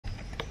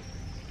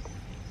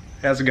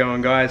How's it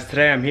going, guys?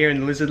 Today I'm here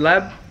in the lizard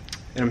lab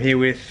and I'm here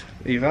with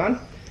Ivan.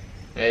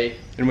 Hey.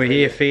 And we're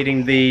here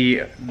feeding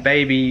the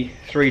baby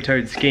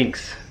three-toed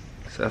skinks.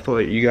 So I thought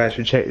that you guys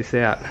should check this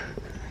out.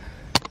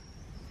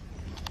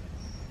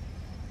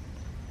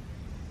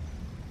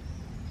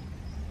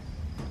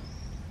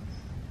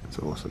 It's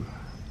awesome.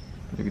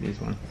 Look at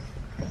this one.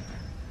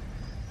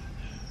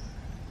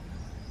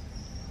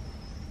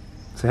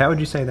 So how would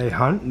you say they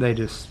hunt? They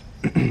just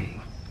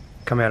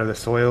come out of the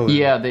soil?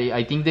 Yeah,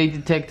 I think they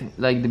detect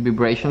like the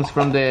vibrations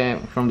from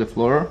the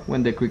floor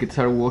when the crickets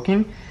are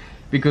walking,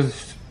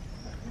 because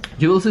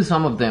you will see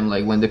some of them,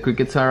 like when the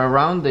crickets are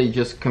around, they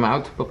just come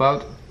out, pop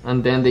out,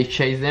 and then they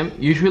chase them.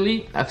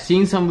 Usually, I've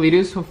seen some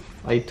videos of,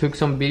 I took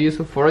some videos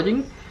of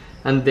foraging,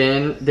 and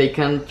then they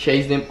can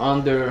chase them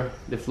under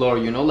the floor,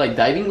 you know, like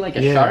diving like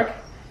a shark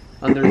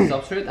under the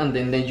substrate, and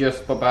then they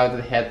just pop out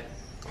the head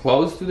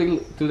close to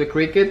the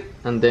cricket,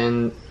 and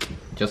then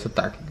just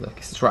attack,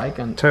 like strike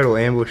and total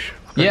ambush.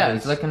 Yeah,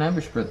 it's like an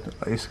ambush predator.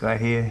 Like this guy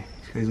here,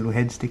 he's got his little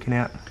head sticking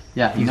out.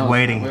 Yeah, he's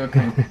waiting.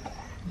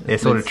 They're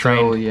sort of trained.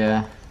 So,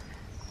 yeah.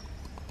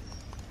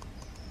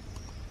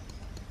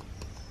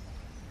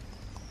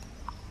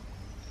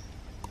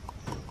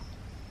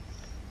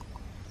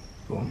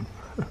 Boom.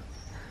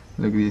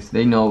 Look at this.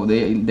 They know.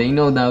 They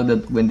know now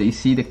that when they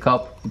see the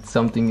cup,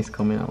 something is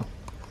coming out.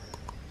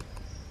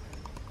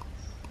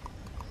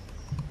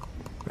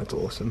 That's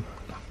awesome.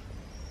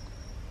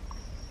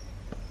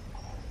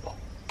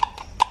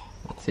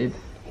 That's it.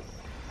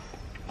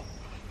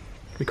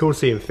 Be cool to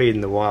see him feed in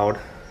the wild.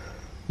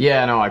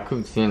 Yeah, no, I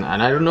could see, and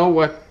I don't know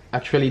what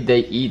actually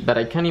they eat, but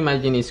I can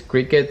imagine it's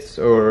crickets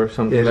or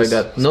something like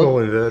that. Small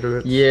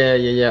invertebrates.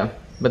 Yeah,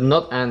 but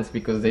not ants,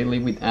 because they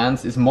live with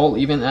ants, small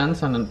even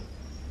ants, and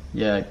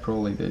yeah,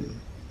 probably they.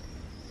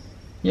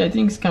 Yeah, I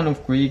think it's kind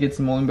of crickets,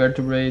 small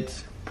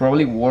invertebrates,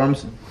 probably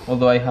worms.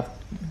 Although I have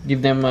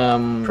give them.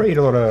 Probably eat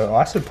a lot of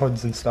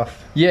isopods and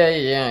stuff.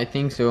 Yeah, I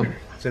think so.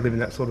 So they live in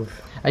that sort of.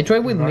 I tried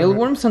with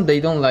mealworms and they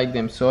don't like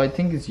them, so I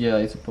think it's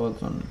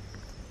isopods and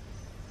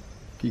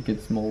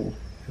crickets small.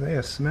 They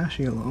are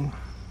smashing along.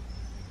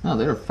 No,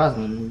 they're fast,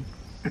 man.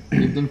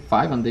 Give them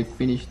 5 and they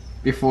finished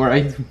before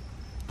I do.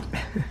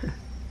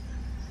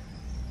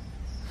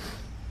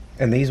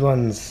 And these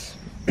ones,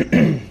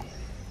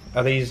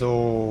 are these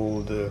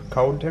all the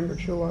cold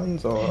temperature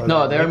ones, or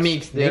no? They're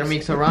mixed. They're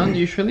mixed around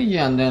usually,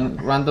 yeah, and then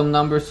random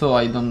numbers. So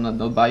I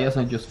don't bias.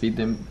 I just feed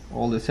them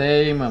all the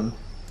same, and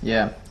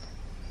yeah.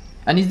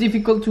 And it's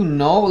difficult to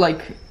know,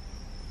 like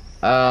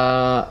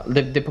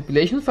the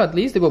populations, at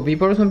least the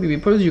oviparous and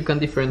viviparous, you can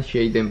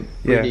differentiate them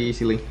pretty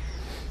easily,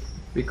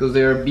 because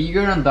they are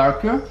bigger and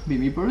darker,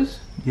 viviparous.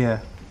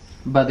 Yeah.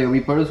 But the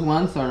oviparous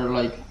ones are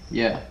like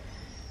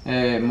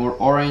more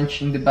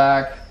orange in the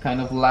back, kind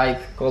of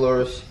light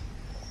colors.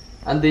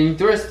 And the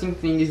interesting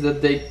thing is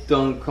that they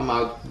don't come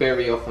out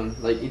very often.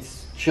 Like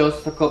it's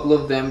just a couple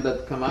of them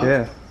that come out.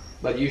 Yeah.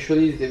 But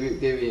usually it's the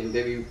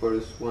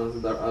viviparous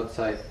ones that are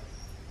outside.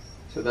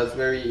 So that's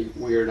very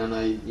weird, and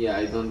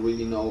I don't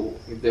really know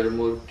if they're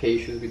more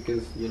cautious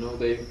because, you know,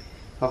 they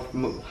have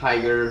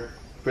higher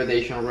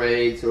predation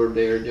rates, or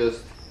they're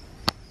just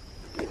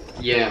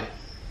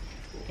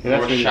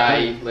more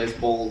shy, less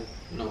bold,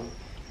 you know.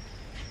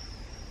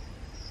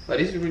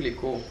 But it's really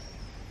cool.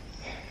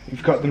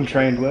 You've got them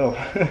trained well.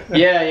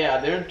 yeah,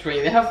 they're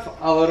trained. They have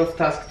a lot of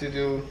tasks to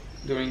do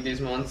during these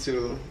months,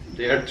 so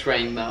they are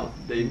trained now.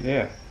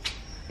 Yeah.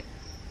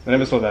 I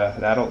never saw the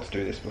adults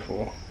do this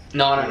before.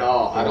 No.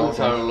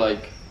 Adults are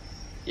like,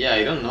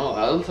 I don't know.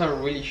 Adults are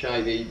really shy.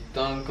 They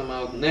don't come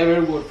out.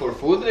 Never work for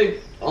food. They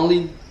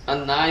only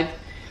at night.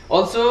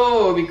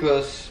 Also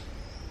because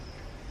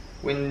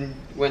when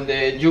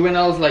the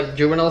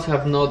juveniles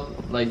have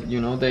not, like, you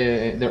know,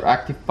 their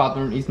active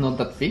pattern is not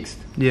that fixed.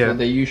 Yeah. So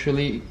they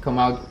usually come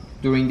out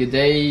during the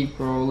day,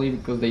 probably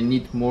because they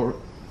need more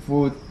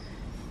food.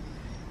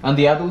 And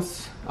the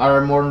adults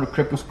are more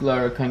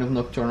crepuscular, kind of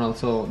nocturnal.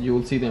 So you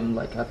will see them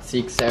like at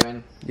 6,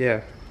 7.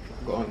 Yeah.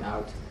 Going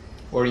out,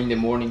 or in the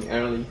morning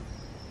early.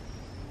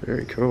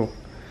 Very cool.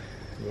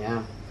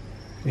 Yeah.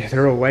 Yeah,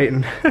 they're all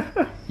waiting.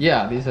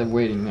 Yeah, these are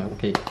waiting.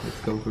 Okay, let's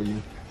go for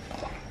you.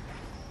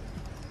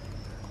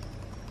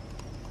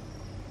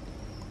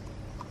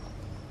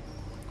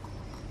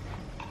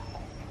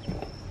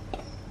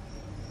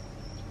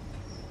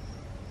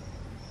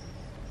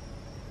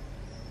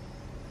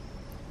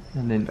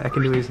 And then back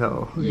into his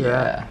hole.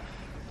 Yeah.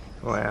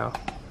 Wow.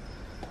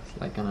 It's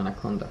like an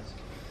anaconda,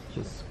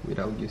 just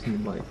without using the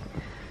body.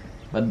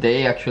 But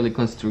they actually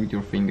construct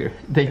your finger.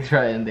 They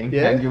try and then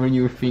hang you on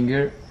your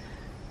finger.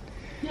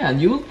 Yeah,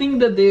 and you will think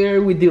that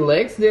they're with the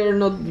legs, they're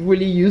not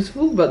really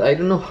useful, but I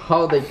don't know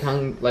how they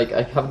can, like,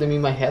 I have them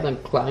in my head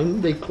and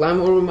climb. They climb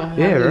over my head.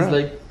 Yeah, right. It's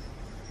like,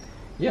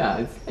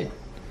 it's like,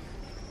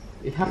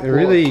 it have they're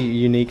really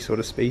unique sort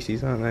of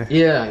species, aren't they?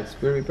 Yeah, it's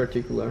very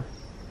particular.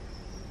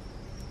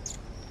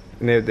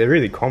 And they're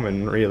really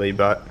common, really,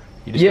 but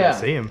you just don't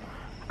see them.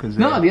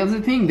 No, the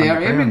other thing, they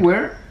are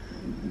everywhere.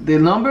 The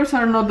numbers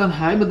are not that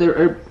high, but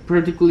they're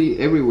practically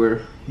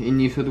everywhere in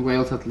New South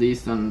Wales, at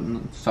least,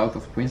 and south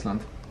of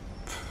Queensland.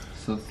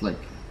 So it's like,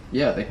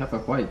 yeah, they have a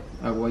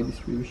wide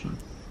distribution.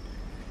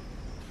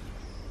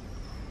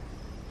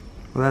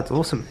 Well, that's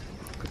awesome.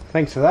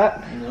 Thanks for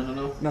that.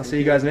 No. And I'll see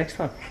you guys next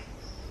time.